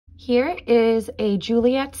Here is a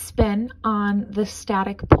Juliet spin on the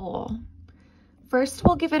static pole. First,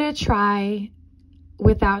 we'll give it a try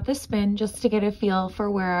without the spin just to get a feel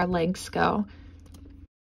for where our legs go.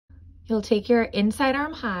 You'll take your inside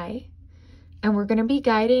arm high, and we're going to be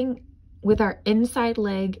guiding with our inside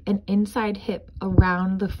leg and inside hip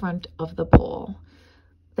around the front of the pole.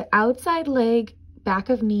 The outside leg, back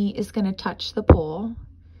of knee is going to touch the pole,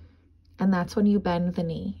 and that's when you bend the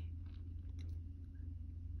knee.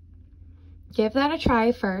 Give that a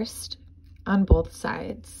try first on both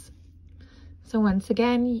sides. So once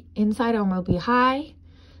again, inside arm will be high,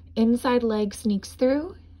 inside leg sneaks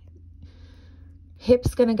through,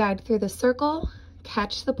 hip's gonna guide through the circle,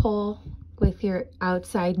 catch the pole with your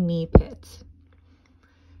outside knee pit.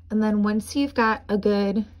 And then once you've got a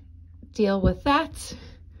good deal with that,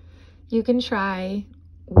 you can try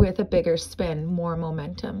with a bigger spin, more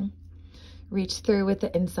momentum. Reach through with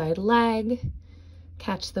the inside leg,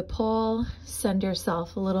 catch the pole, send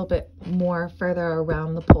yourself a little bit more further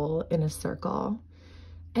around the pole in a circle,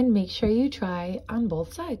 and make sure you try on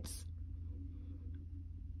both sides.